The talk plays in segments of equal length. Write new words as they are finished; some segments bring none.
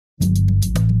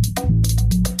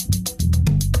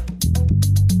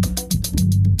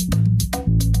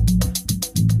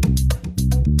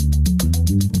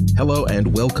Hello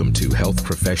and welcome to Health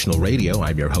Professional Radio.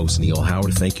 I'm your host, Neil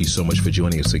Howard. Thank you so much for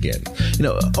joining us again.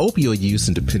 Opioid use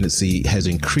and dependency has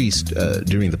increased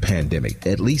during the pandemic.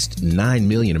 At least 9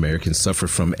 million Americans suffer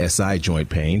from SI joint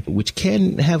pain, which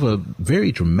can have a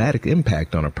very dramatic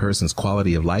impact on a person's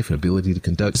quality of life and ability to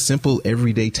conduct simple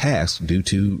everyday tasks due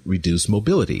to reduced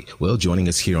mobility. Well, joining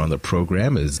us here on the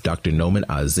program is Dr. Noman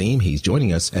Azim. He's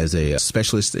joining us as a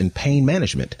specialist in pain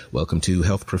management. Welcome to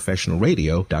Health Professional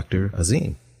Radio, Dr.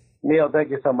 Azim. Neil, thank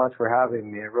you so much for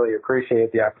having me. I really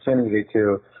appreciate the opportunity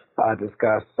to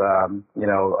discuss,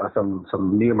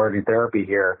 some new emerging therapy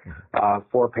here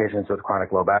for patients with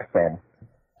chronic low back pain.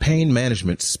 Pain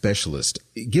management specialist.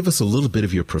 Give us a little bit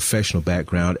of your professional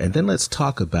background, and then let's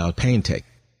talk about PainTEQ.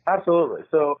 Absolutely.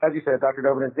 So, as you said, Dr.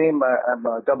 Noman Azim, I'm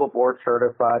a double board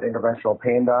certified interventional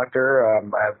pain doctor.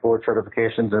 I have board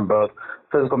certifications in both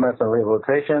physical medicine and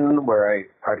rehabilitation, where I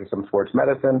practice some sports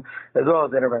medicine, as well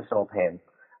as interventional pain.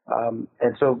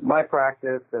 And so my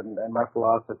practice and my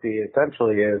philosophy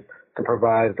essentially is to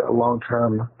provide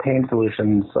long-term pain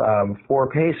solutions for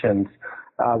patients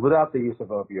without the use of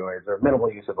opioids or minimal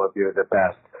use of opioids at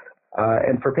best.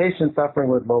 And for patients suffering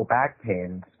with low back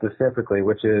pain specifically,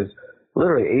 which is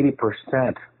literally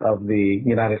 80% of the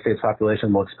United States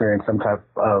population will experience some type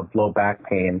of low back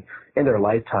pain in their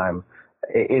lifetime,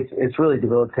 it's really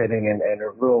debilitating and a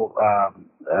real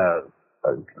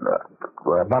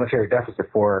monetary deficit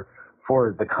for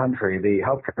the country. The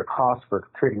healthcare cost for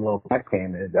treating low back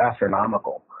pain is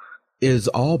astronomical. Is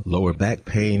all lower back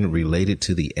pain related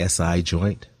to the SI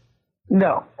joint?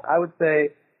 No, I would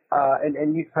say,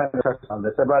 and you kind of touched on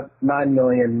this, about 9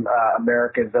 million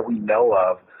Americans that we know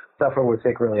of suffer with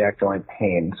sacroiliac joint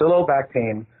pain. So low back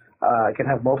pain can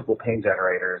have multiple pain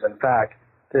generators. In fact,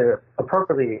 to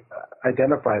appropriately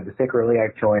identify the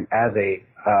sacroiliac joint as a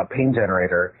pain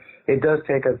generator, it does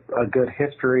take a good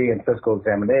history and physical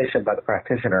examination by the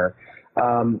practitioner.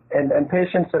 And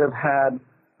patients that have had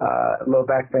low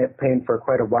back pain for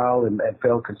quite a while and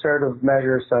failed conservative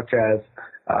measures such as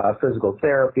physical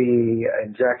therapy,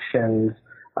 injections,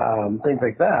 things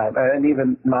like that, and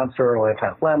even non-steroidal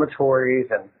anti-inflammatories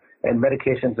and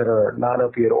medications that are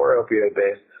non-opioid or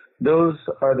opioid-based, those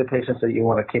are the patients that you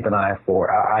want to keep an eye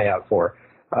out for.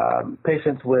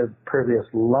 Patients with previous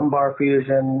lumbar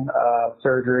fusion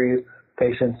surgeries,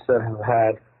 patients that have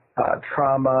had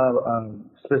trauma,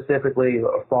 specifically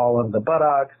a fall in the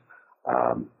buttocks,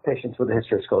 patients with a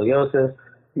history of scoliosis,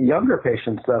 younger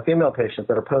patients, female patients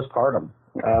that are postpartum.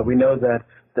 We know that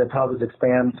the pelvis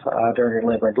expands during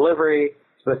labor and delivery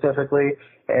specifically,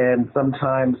 and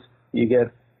sometimes you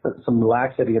get some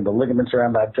laxity in the ligaments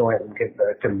around that joint and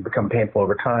can become painful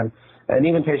over time. And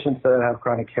even patients that have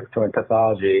chronic hip joint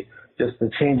pathology, just the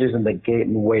changes in the gait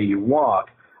and the way you walk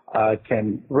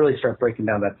can really start breaking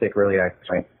down that sacroiliac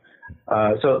joint.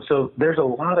 So there's a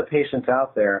lot of patients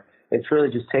out there. It's really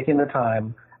just taking the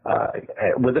time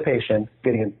with the patient,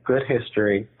 getting a good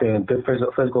history, doing a good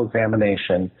physical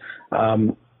examination.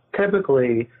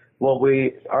 Typically,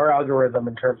 our algorithm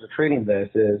in terms of treating this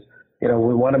is,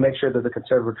 we want to make sure that the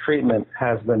conservative treatment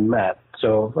has been met.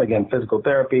 So again, physical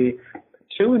therapy,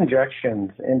 2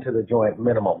 injections into the joint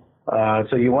minimum.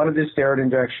 So you want to do steroid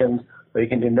injections, or you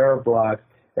can do nerve blocks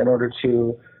in order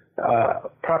to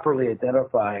properly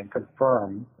identify and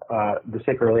confirm the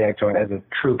sacroiliac joint as a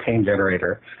true pain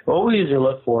generator. What we usually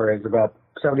look for is about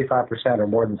 75% or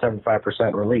more than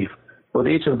 75% relief with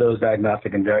each of those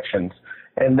diagnostic injections.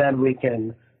 And then we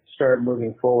can start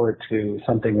moving forward to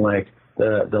something like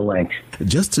the LinQ.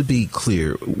 Just to be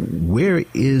clear, where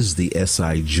is the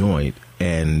SI joint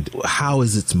and how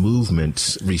is its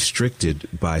movement restricted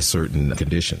by certain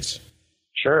conditions?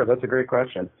 Sure, that's a great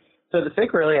question. So the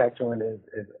sacroiliac joint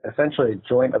is essentially a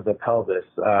joint of the pelvis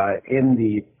in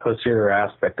the posterior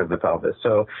aspect of the pelvis.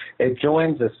 So it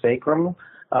joins the sacrum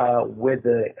with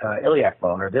the iliac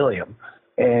bone or the ilium,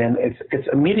 and it's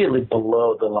immediately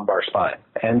below the lumbar spine.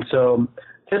 And so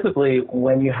typically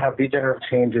when you have degenerative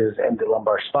changes in the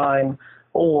lumbar spine,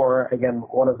 or again,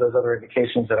 one of those other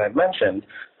indications that I mentioned,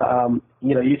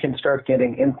 you can start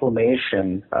getting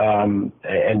inflammation and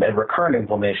recurrent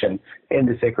inflammation in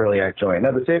the sacroiliac joint.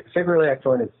 Now, the sacroiliac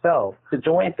joint itself, the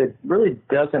joint that really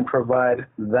doesn't provide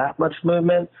that much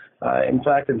movement. In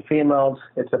fact, in females,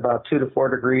 it's about 2 to 4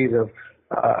 degrees of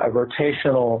a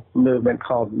rotational movement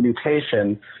called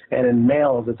nutation, and in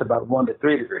males, it's about 1 to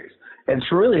 3 degrees. And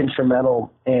it's really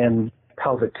instrumental in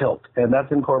pelvic tilt, and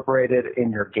that's incorporated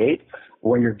in your gait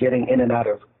when you're getting in and out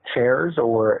of chairs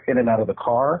or in and out of the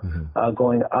car,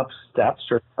 going up steps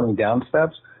or coming down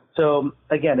steps. So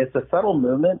again, it's a subtle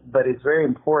movement, but it's very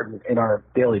important in our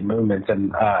daily movements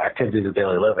and activities of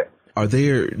daily living. Are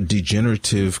there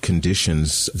degenerative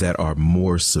conditions that are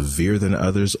more severe than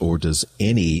others, or does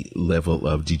any level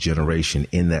of degeneration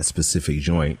in that specific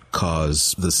joint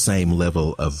cause the same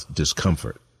level of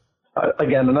discomfort?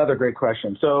 Again, another great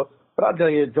question. So, but I'll tell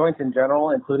you, joints in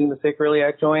general, including the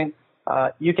sacroiliac joint,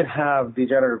 you can have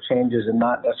degenerative changes and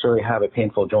not necessarily have a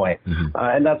painful joint.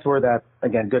 And that's where that,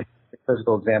 again, good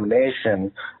physical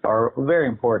examination are very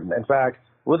important. In fact,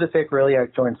 with the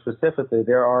sacroiliac joint specifically,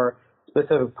 there are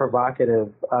specific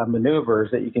provocative maneuvers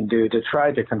that you can do to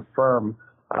try to confirm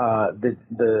the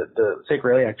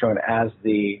sacroiliac joint as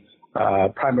the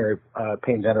primary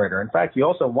pain generator. In fact, you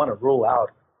also want to rule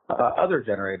out other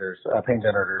generators, pain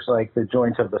generators, like the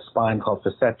joints of the spine called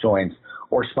facet joints,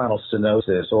 or spinal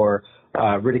stenosis, or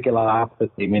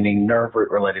radiculopathy, meaning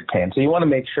nerve-related pain. So you want to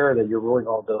make sure that you're ruling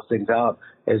all those things out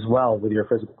as well with your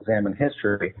physical exam and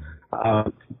history.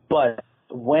 But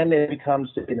when it becomes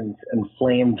an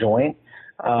inflamed joint,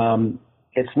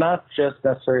 it's not just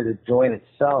necessarily the joint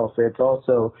itself. It's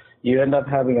also you end up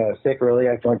having a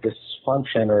sacroiliac joint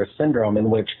dysfunction or a syndrome in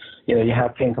which you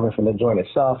have pain coming from the joint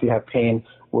itself. You have pain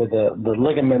with the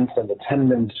ligaments and the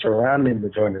tendons surrounding the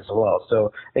joint as well.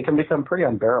 So it can become pretty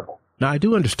unbearable. Now, I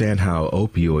do understand how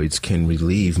opioids can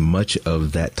relieve much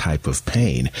of that type of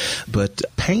pain, but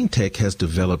PainTEQ has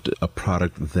developed a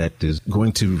product that is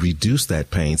going to reduce that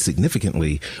pain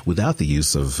significantly without the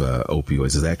use of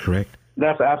opioids. Is that correct?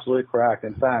 That's absolutely correct.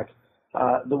 In fact,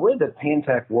 the way that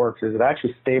PainTEQ works is it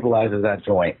actually stabilizes that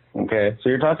joint. Okay, so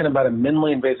you're talking about a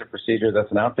minimally invasive procedure that's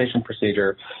an outpatient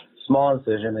procedure, small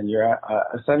incision, and you're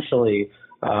essentially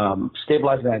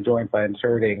stabilizing that joint by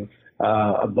inserting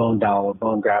a bone dowel, a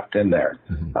bone graft in there.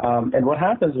 And what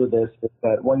happens with this is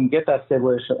that when you get that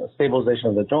stabilization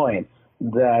of the joint,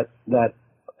 that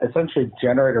essentially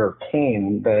generator of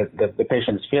pain that the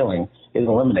patient is feeling is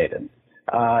eliminated.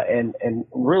 And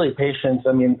really patients,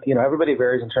 everybody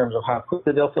varies in terms of how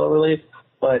quickly they'll feel relief,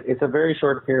 but it's a very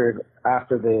short period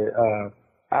after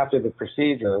the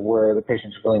procedure where the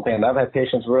patient's feeling pain. I've had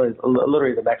patients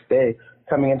literally the next day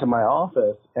coming into my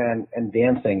office and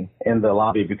dancing in the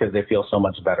lobby because they feel so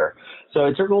much better. So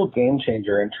it's a real game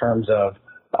changer in terms of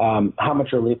how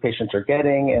much relief patients are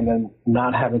getting, and then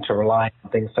not having to rely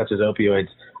on things such as opioids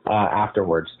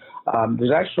afterwards.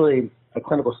 There's actually a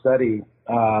clinical study.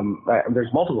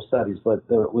 There's multiple studies, but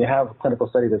we have a clinical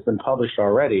study that's been published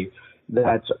already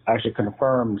that actually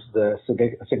confirms the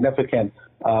significant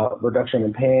reduction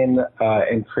in pain,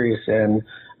 increase in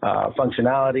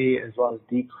functionality, as well as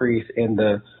decrease in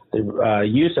the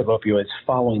use of opioids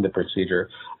following the procedure.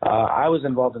 I was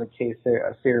involved in a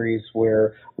series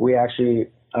where we actually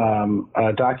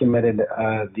documented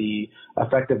the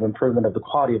effective improvement of the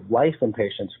quality of life in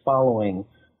patients following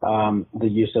the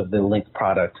use of the LinQ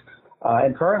product.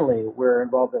 And currently, we're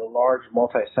involved in a large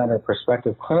multi-center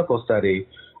prospective clinical study,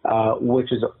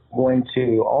 which is going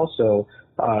to also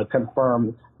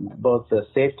confirm both the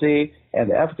safety and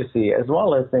the efficacy, as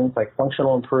well as things like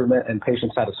functional improvement and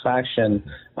patient satisfaction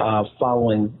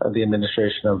following the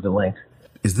administration of the LinQ.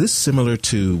 Is this similar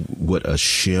to what a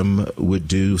shim would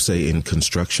do, say, in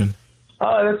construction?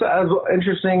 That's an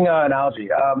interesting analogy.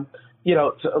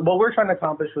 What we're trying to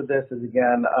accomplish with this is,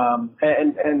 again,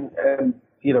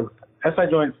 SI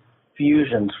joint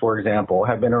fusions, for example,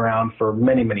 have been around for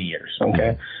many, many years,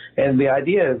 okay? And the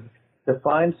idea is to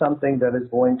find something that is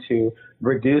going to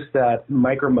reduce that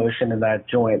micromotion in that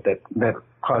joint that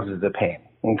causes the pain,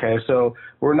 okay? So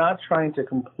we're not trying to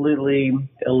completely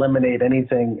eliminate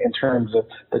anything in terms of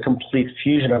the complete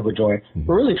fusion of a joint.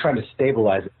 We're really trying to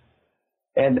stabilize it.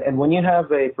 And when you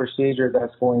have a procedure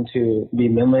that's going to be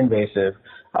minimally invasive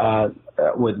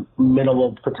with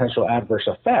minimal potential adverse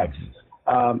effects,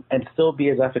 and still be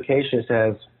as efficacious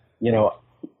as,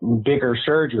 bigger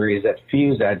surgeries that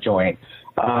fuse that joint,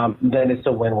 then it's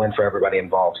a win-win for everybody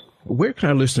involved. Where can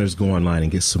our listeners go online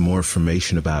and get some more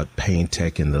information about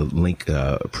PainTEQ and the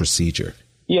LinQ procedure?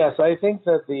 Yes, I think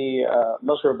that the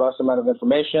most robust amount of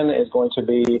information is going to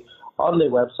be on the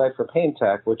website for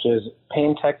PainTEQ, which is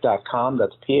PainTEQ.com.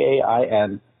 That's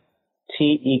PainTEQ.com.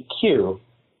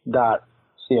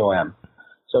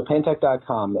 So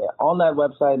PainTEQ.com. On that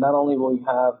website, not only will you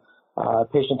have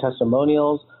patient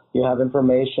testimonials, you have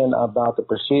information about the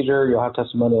procedure, you'll have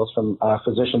testimonials from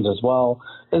physicians as well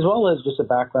as just a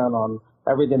background on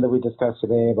everything that we discussed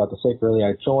today about the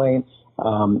sacroiliac joint,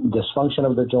 dysfunction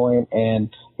of the joint, and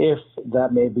if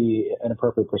that may be an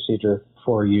appropriate procedure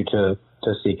for you to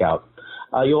seek out.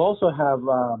 You'll also have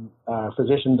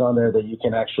physicians on there that you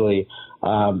can actually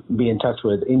be in touch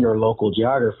with in your local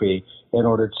geography in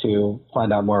order to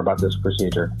find out more about this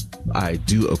procedure. I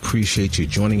do appreciate you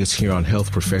joining us here on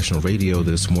Health Professional Radio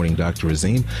this morning, Dr.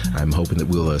 Azim. I'm hoping that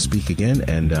we'll speak again,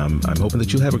 and I'm hoping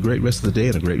that you'll have a great rest of the day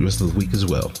and a great rest of the week as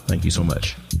well. Thank you so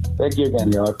much. Thank you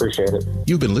again, Neil. I appreciate it.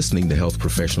 You've been listening to Health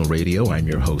Professional Radio. I'm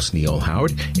your host, Neil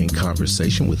Howard, in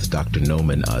conversation with Dr.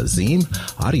 Noman Azim.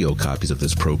 Audio copies of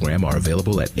this program are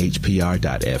available at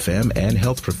hpr.fm and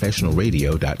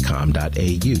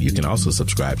healthprofessionalradio.com.au. You can also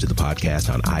subscribe to the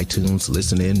podcast on iTunes,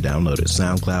 listen in, download it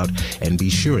SoundCloud, and be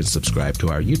sure and subscribe to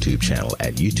our YouTube channel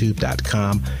at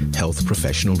youtube.com/Health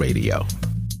Professional Radio.